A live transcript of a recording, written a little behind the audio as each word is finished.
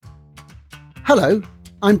Hello,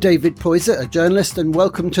 I'm David Poyser, a journalist, and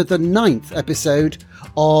welcome to the 9th episode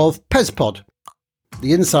of PESPod,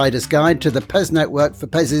 the insider's guide to the PES network for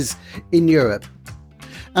PESs in Europe.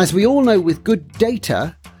 As we all know, with good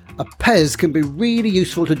data, a PES can be really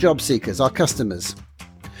useful to job seekers, our customers.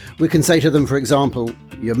 We can say to them, for example,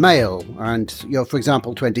 you're male and you're, for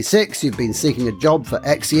example, 26, you've been seeking a job for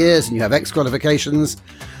X years and you have X qualifications,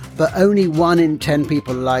 but only 1 in 10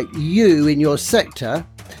 people like you in your sector,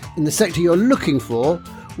 in the sector you're looking for,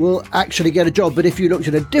 will actually get a job. But if you looked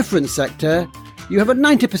at a different sector, you have a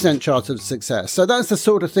 90% chance of success. So that's the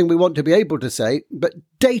sort of thing we want to be able to say. But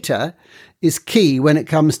data is key when it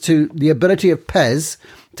comes to the ability of PES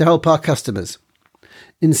to help our customers.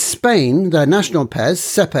 In Spain, their national PES,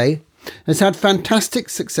 SEPE, has had fantastic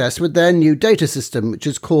success with their new data system, which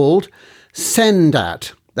is called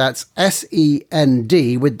Sendat. That's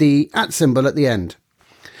S-E-N-D with the @ symbol at the end.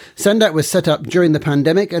 Sendat was set up during the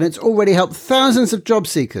pandemic and it's already helped thousands of job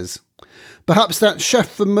seekers. Perhaps that chef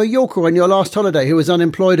from Mallorca on your last holiday who was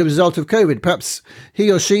unemployed as a result of COVID, perhaps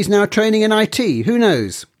he or she's now training in IT, who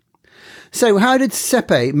knows? So how did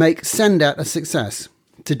SEPE make Sendat a success?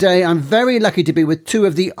 Today I'm very lucky to be with 2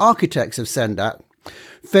 of the architects of Sendat,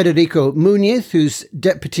 Federico Muñiz, who's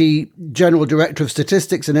Deputy General Director of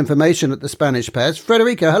Statistics and Information at the Spanish PES.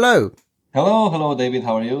 Federico, hello. Hello, David,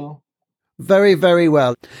 how are you? Very, very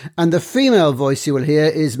well. And the female voice you will hear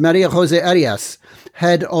is Maria Jose Arias,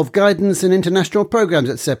 Head of Guidance and International Programs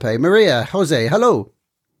at SEPE. Maria Jose, hello.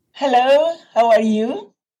 Hello, how are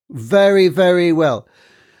you? Very, very well.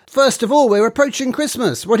 First of all, we're approaching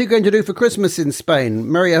Christmas. What are you going to do for Christmas in Spain?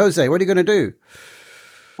 Maria Jose, what are you going to do?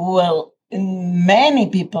 Well, many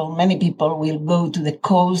people will go to the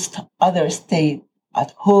coast, others stay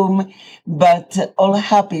at home, but all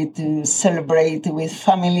happy to celebrate with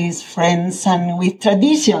families, friends, and with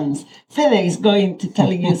traditions. Fede is going to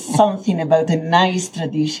tell you something about a nice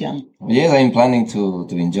tradition. Yes, I'm planning to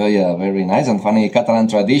enjoy a very nice and funny Catalan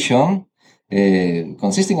tradition,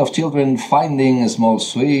 consisting of children finding small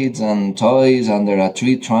sweets and toys under a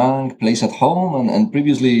tree trunk placed at home and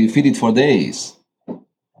previously feeded for days.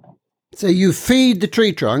 So you feed the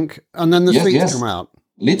tree trunk and then the sweets come out?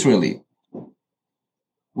 Literally.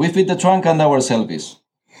 We feed the trunk and ourselves.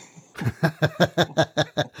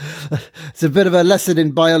 It's a bit of a lesson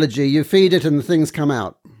in biology. You feed it and the things come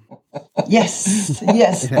out. Yes.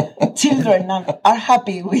 Children are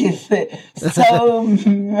happy with so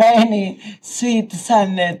many sweets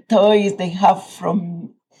and toys they have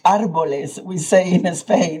from árboles, we say in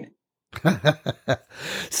Spain.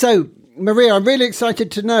 So, Maria, I'm really excited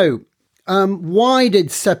to know, why did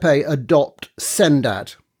SEPE adopt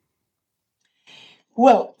Sendat?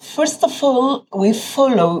 Well, first of all, we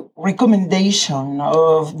follow recommendation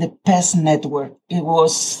of the PES network. It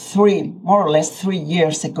was more or less 3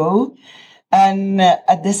 years ago. And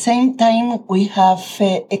at the same time, we have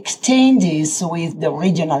exchanges with the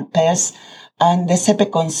regional PES, and the SEPE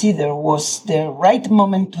considered was the right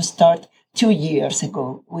moment to start 2 years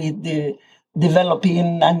ago with the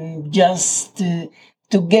developing and just to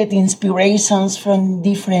get inspirations from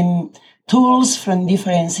different tools from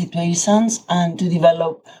different situations and to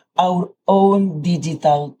develop our own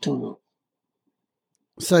digital tool.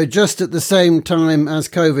 So just at the same time as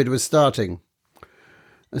COVID was starting,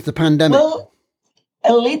 as the pandemic? Well,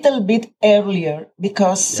 a little bit earlier,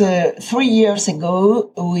 because 3 years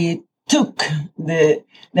ago we took the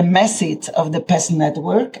message of the PES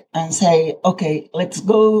network and say, okay, let's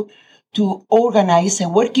go to organize a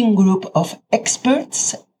working group of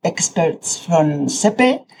experts from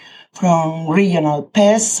SEPE, from regional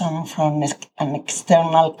PES, and from an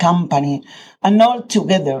external company. And all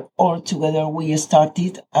together we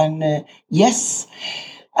started. And yes,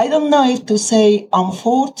 I don't know if to say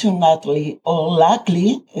unfortunately or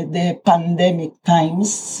luckily, the pandemic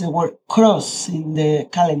times were crossed in the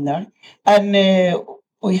calendar. And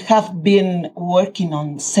we have been working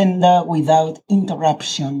on Sendat without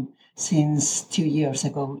interruption since 2 years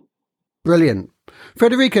ago. Brilliant.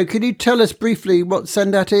 Federico, can you tell us briefly what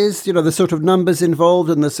Sendat is? You know, the sort of numbers involved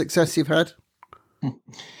and the success you've had?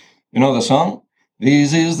 You know the song?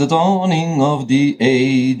 This is the dawning of the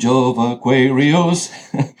age of Aquarius.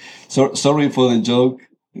 Sorry for the joke.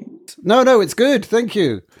 No, it's good. Thank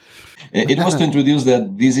you. It was to introduce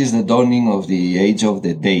that this is the dawning of the age of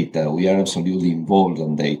the data. We are absolutely involved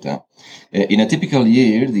on data. In a typical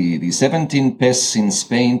year, the 17 PES in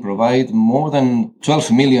Spain provide more than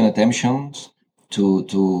 12 million attemptions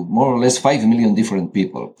to more or less 5 million different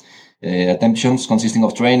people. Attemptions consisting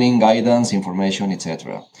of training, guidance, information,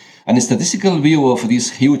 etc. And a statistical view of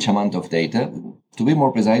this huge amount of data, to be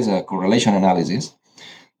more precise, a correlation analysis,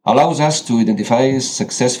 allows us to identify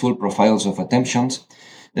successful profiles of attemptions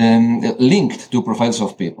linked to profiles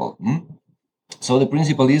of people. So the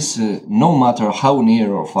principle is no matter how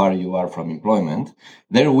near or far you are from employment,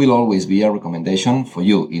 there will always be a recommendation for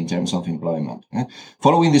you in terms of employment.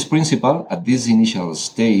 Following this principle, at this initial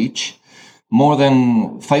stage, more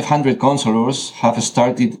than 500 counselors have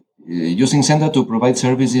started using Senda to provide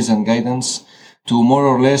services and guidance to more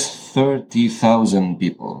or less 30,000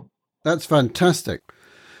 people. That's fantastic.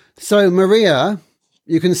 So, Maria,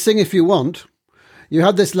 you can sing if you want. You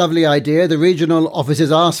had this lovely idea. The regional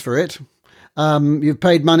offices asked for it. You've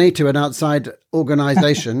paid money to an outside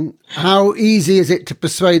organisation. How easy is it to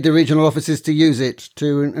persuade the regional offices to use it,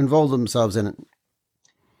 to involve themselves in it?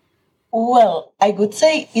 Well, I would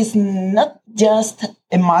say it's not just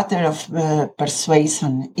a matter of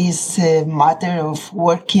persuasion. It's a matter of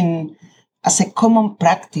working as a common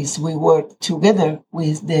practice. We work together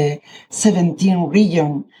with the 17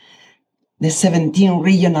 regional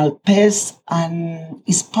PES, and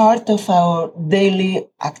is part of our daily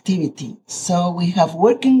activity. So we have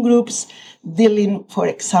working groups dealing, for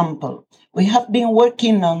example, we have been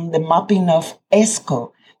working on the mapping of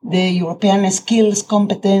ESCO, the European Skills,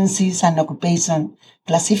 Competencies and Occupation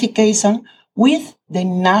Classification, with the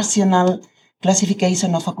National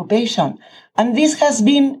Classification of Occupation. And this has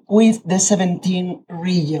been with the 17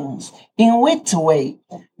 regions. In which way?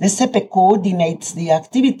 The CEPE coordinates the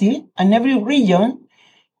activity, and every region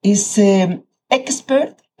is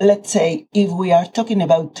expert. Let's say if we are talking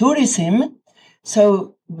about tourism,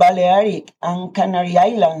 so Balearic and Canary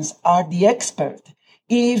Islands are the expert.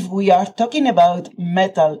 If we are talking about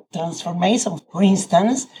metal transformation, for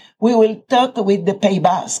instance, we will talk with the Pays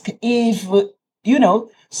Basque.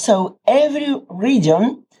 So every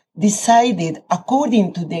region decided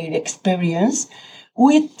according to their experience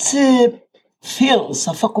which fields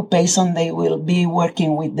of occupation they will be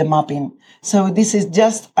working with the mapping. So this is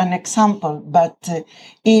just an example, but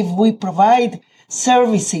if we provide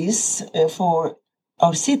services for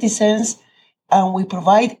our citizens and we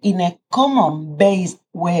provide in a common based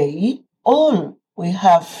way, all we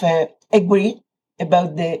have agree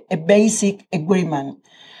about a basic agreement.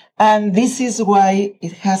 And this is why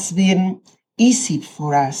it has been easy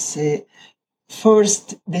for us.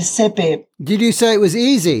 First, the CEPE. Did you say it was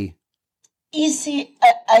easy? Easy,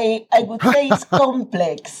 I would say it's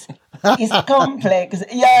complex. It's complex.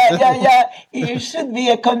 Yeah. It should be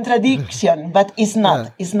a contradiction, but it's not.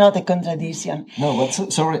 Yeah. It's not a contradiction. No,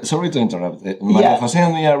 but sorry to interrupt. Maria Jose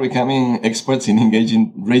and me are becoming experts in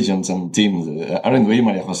engaging regions and teams, aren't we,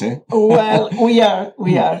 Maria Jose? Well, we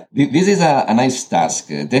are. This is a nice task.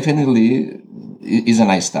 Definitely is a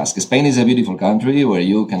nice task. Spain is a beautiful country where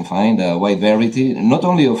you can find a wide variety, not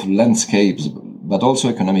only of landscapes, but also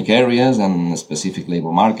economic areas and specific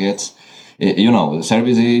labor markets.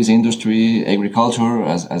 Services, industry, agriculture,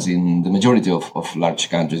 as in the majority of large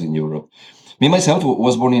countries in Europe. Me, myself,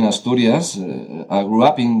 was born in Asturias. I grew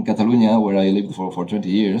up in Catalonia, where I lived for 20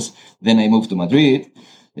 years. Then I moved to Madrid.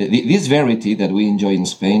 This variety that we enjoy in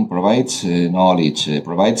Spain provides knowledge,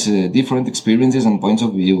 provides different experiences and points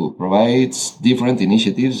of view, provides different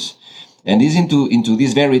initiatives, and is into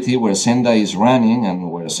this variety where Senda is running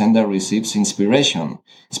and where Senda receives inspiration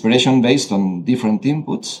based on different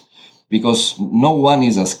inputs, because no one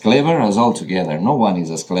is as clever as all together.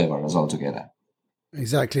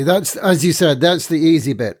 Exactly. That's, as you said, that's the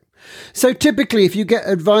easy bit. So typically, if you get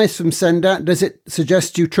advice from Sendat, does it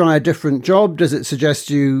suggest you try a different job? Does it suggest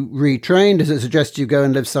you retrain? Does it suggest you go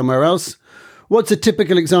and live somewhere else? What's a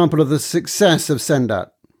typical example of the success of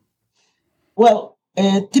Sendat? Well,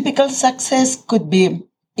 a typical success could be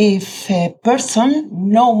if a person,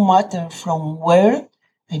 no matter from where,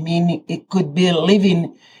 it could be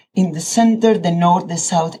living in the center, the north, the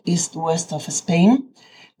south, east, west of Spain,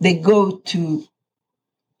 they go to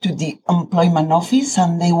the employment office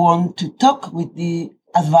and they want to talk with the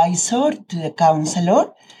advisor, to the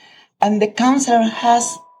counselor, and the counselor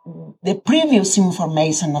has the previous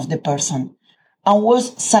information of the person and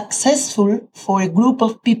was successful for a group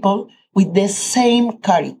of people with the same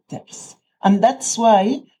characters. And that's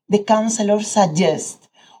why the counselor suggests,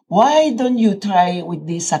 why don't you try with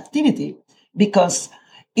this activity? Because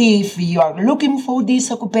if you are looking for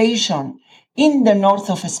this occupation in the north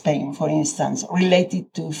of Spain, for instance,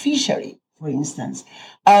 related to fishery, for instance,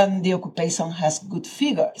 and the occupation has good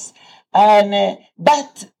figures,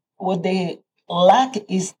 but what they lack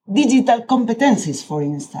is digital competencies, for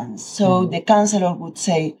instance. So the counselor would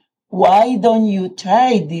say, why don't you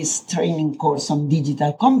try this training course on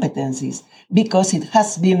digital competencies? Because it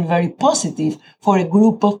has been very positive for a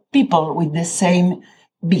group of people with the same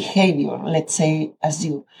behavior, let's say, as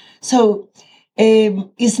you. So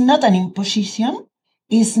It's not an imposition.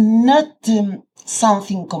 It's not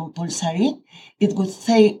something compulsory. It would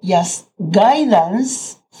say just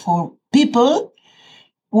guidance for people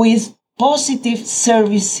with positive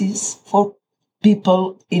services for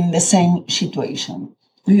people in the same situation.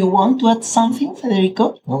 Do you want to add something,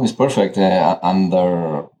 Federico? No, it's perfect.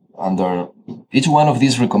 Under each one of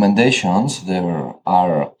these recommendations, there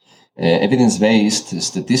are evidence-based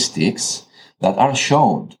statistics that are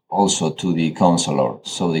shown also to the counselor.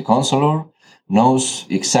 So the counselor knows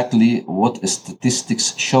exactly what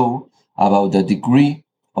statistics show about the degree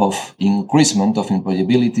of increasement of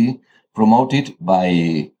employability promoted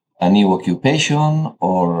by a new occupation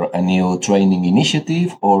or a new training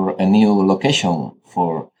initiative or a new location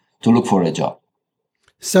to look for a job.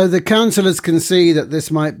 So the counsellors can see that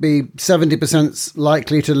this might be 70%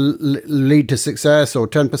 likely to lead to success or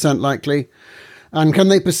 10% likely. And can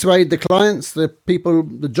they persuade the clients, the people,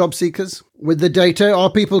 the job seekers with the data?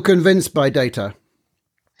 Are people convinced by data?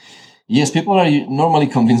 Yes, people are normally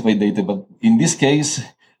convinced by data, but in this case,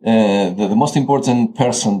 the most important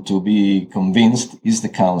person to be convinced is the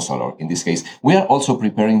counselor. In this case, we are also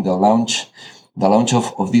preparing the launch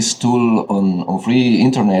of this tool on free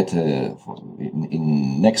internet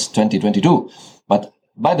in next 2022. But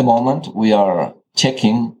by the moment, we are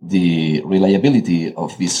checking the reliability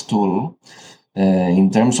of this tool in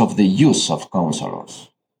terms of the use of counselors.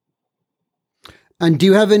 And do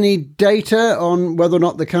you have any data on whether or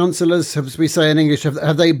not the counsellors, as we say in English,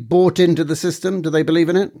 have they bought into the system? Do they believe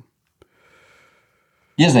in it?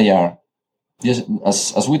 Yes, they are. Yes,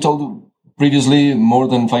 as we told previously, more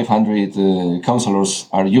than 500 counselors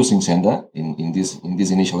are using Senda in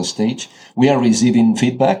this initial stage. We are receiving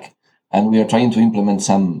feedback, and we are trying to implement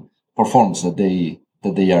some performance that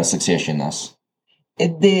they are successing us.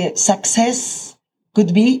 The success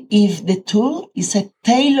could be if the tool is a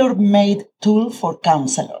tailor-made tool for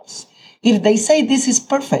counselors. If they say this is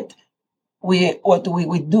perfect, what we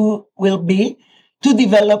would do will be to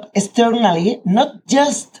develop externally, not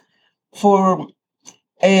just for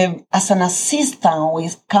as an assistant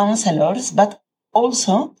with counselors, but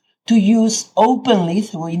also to use openly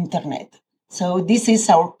through internet. So this is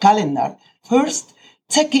our calendar. First,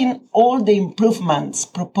 checking all the improvements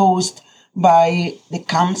proposed by the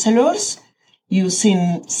counselors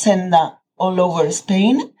using Senda all over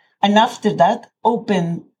Spain, and after that,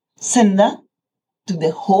 open Senda to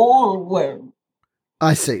the whole world.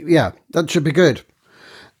 I see. Yeah, that should be good.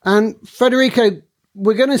 And Federico,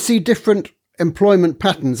 we're going to see different employment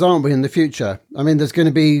patterns, aren't we, in the future? I mean, there's going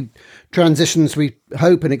to be transitions, we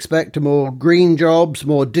hope and expect, to more green jobs,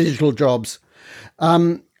 more digital jobs.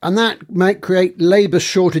 And that might create labour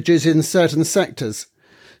shortages in certain sectors.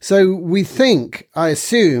 So we think, I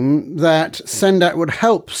assume, that Senda would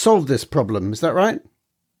help solve this problem. Is that right?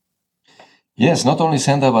 Yes, not only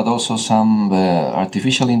Senda, but also some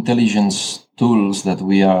artificial intelligence tools that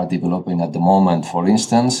we are developing at the moment. For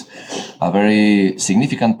instance, a very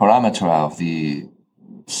significant parameter of the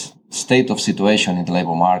state of situation in the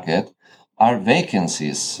labor market are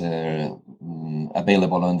vacancies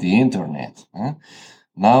available on the internet.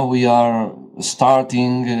 Now we are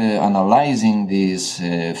starting analyzing these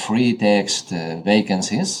free text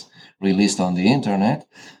vacancies released on the internet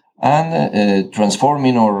and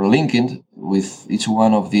transforming or linking with each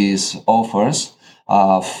one of these offers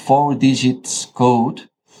a 4-digit code,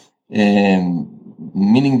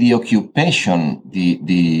 meaning the occupation,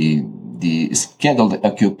 the scheduled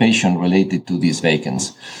occupation related to these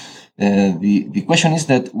vacancies. The question is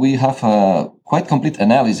that we have a quite complete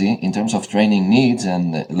analysis in terms of training needs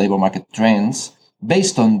and labor market trends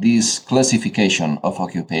based on this classification of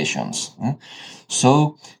occupations.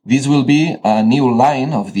 So this will be a new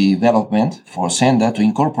line of development for Senda to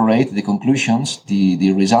incorporate the conclusions,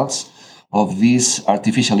 the results of this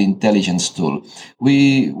artificial intelligence tool.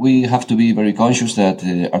 We have to be very conscious that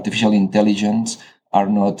artificial intelligence are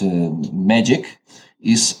not magic.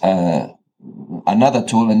 Is another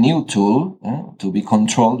tool, a new tool to be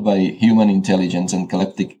controlled by human intelligence and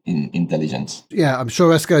collective intelligence. Yeah, I'm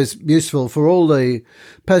sure ESCO is useful for all the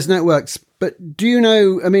PES networks. But do you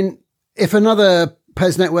know, I mean, if another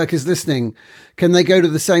PES network is listening, can they go to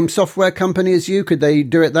the same software company as you? Could they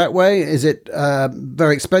do it that way? Is it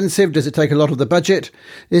very expensive? Does it take a lot of the budget?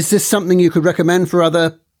 Is this something you could recommend for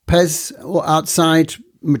other PES or outside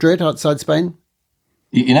Madrid, outside Spain?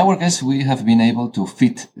 In our case, we have been able to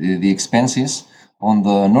fit the expenses on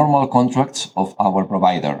the normal contracts of our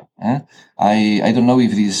provider. I don't know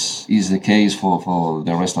if this is the case for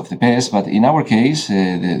the rest of the PES, but in our case,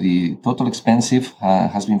 the total expensive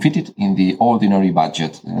has been fitted in the ordinary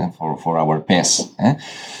budget for our PES.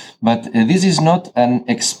 But this is not an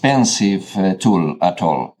expensive tool at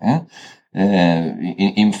all.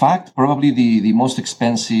 In fact, probably the most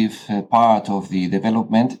expensive part of the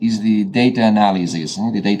development is the data analysis.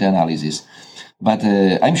 But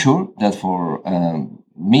I'm sure that for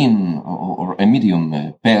mean or a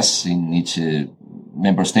medium PES in each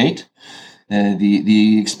member state,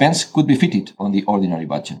 the expense could be fitted on the ordinary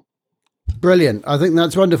budget. Brilliant. I think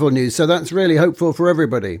that's wonderful news. So that's really hopeful for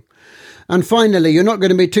everybody. And finally, you're not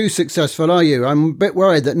going to be too successful, are you? I'm a bit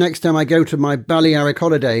worried that next time I go to my Balearic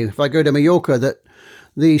holiday, if I go to Mallorca, that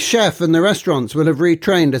the chef and the restaurants will have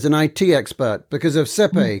retrained as an IT expert because of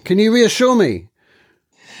SEPE. Can you reassure me?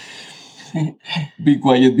 Be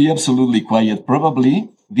quiet, be absolutely quiet. Probably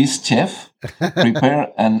this chef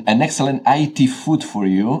prepare an excellent IT food for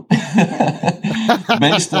you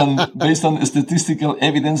based on statistical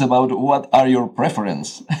evidence about what are your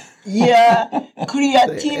preferences. Yeah,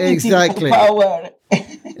 creativity, exactly. Power.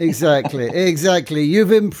 Exactly.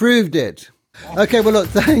 You've improved it. Okay, well, look,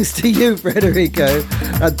 thanks to you, Federico,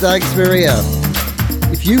 and thanks, Maria.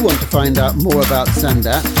 If you want to find out more about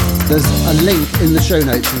Sandat, there's a link in the show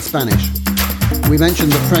notes in Spanish. We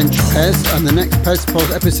mentioned the French PES, and the next PES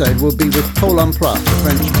episode will be with Paul Amprat, the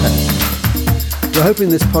French PES. We're hoping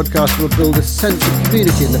this podcast will build a sense of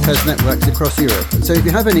community in the PES networks across Europe. And so if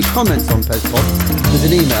you have any comments on PESPod, there's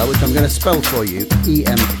an email which I'm going to spell for you,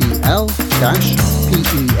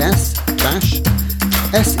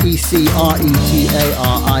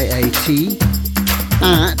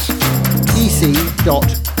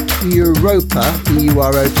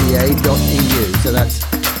 So that's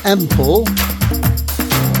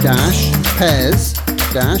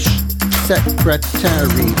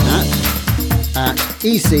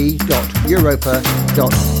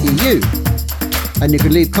And you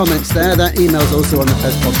can leave comments there. That email's also on the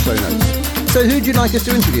PESPod show notes. So who'd you like us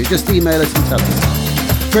to interview? Just email us and tell us.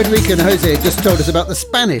 Frederica and Jose just told us about the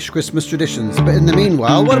Spanish Christmas traditions, but in the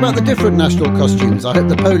meanwhile, what about the different national costumes? I hope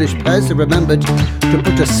the Polish PES have remembered to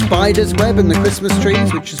put a spider's web in the Christmas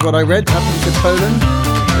trees, which is what I read happens in Poland.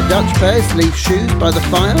 The Dutch PES leave shoes by the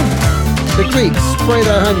fire. The Greeks spray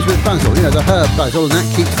their homes with basil, the herb basil, and that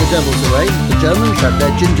keeps the devils away. The Germans have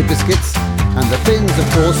their ginger biscuits, and the Finns, of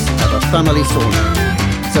course, have a family sauna.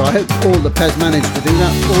 So I hope all the PES manage to do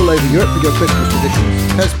that all over Europe with your Christmas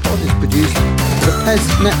traditions. PESPod is produced for the PES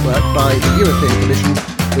network by the European Commission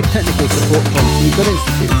with technical support from Eagle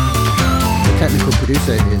Institute. The technical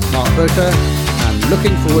producer is Mark Bota, and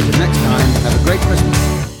looking forward to next time. Have a great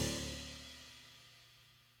Christmas.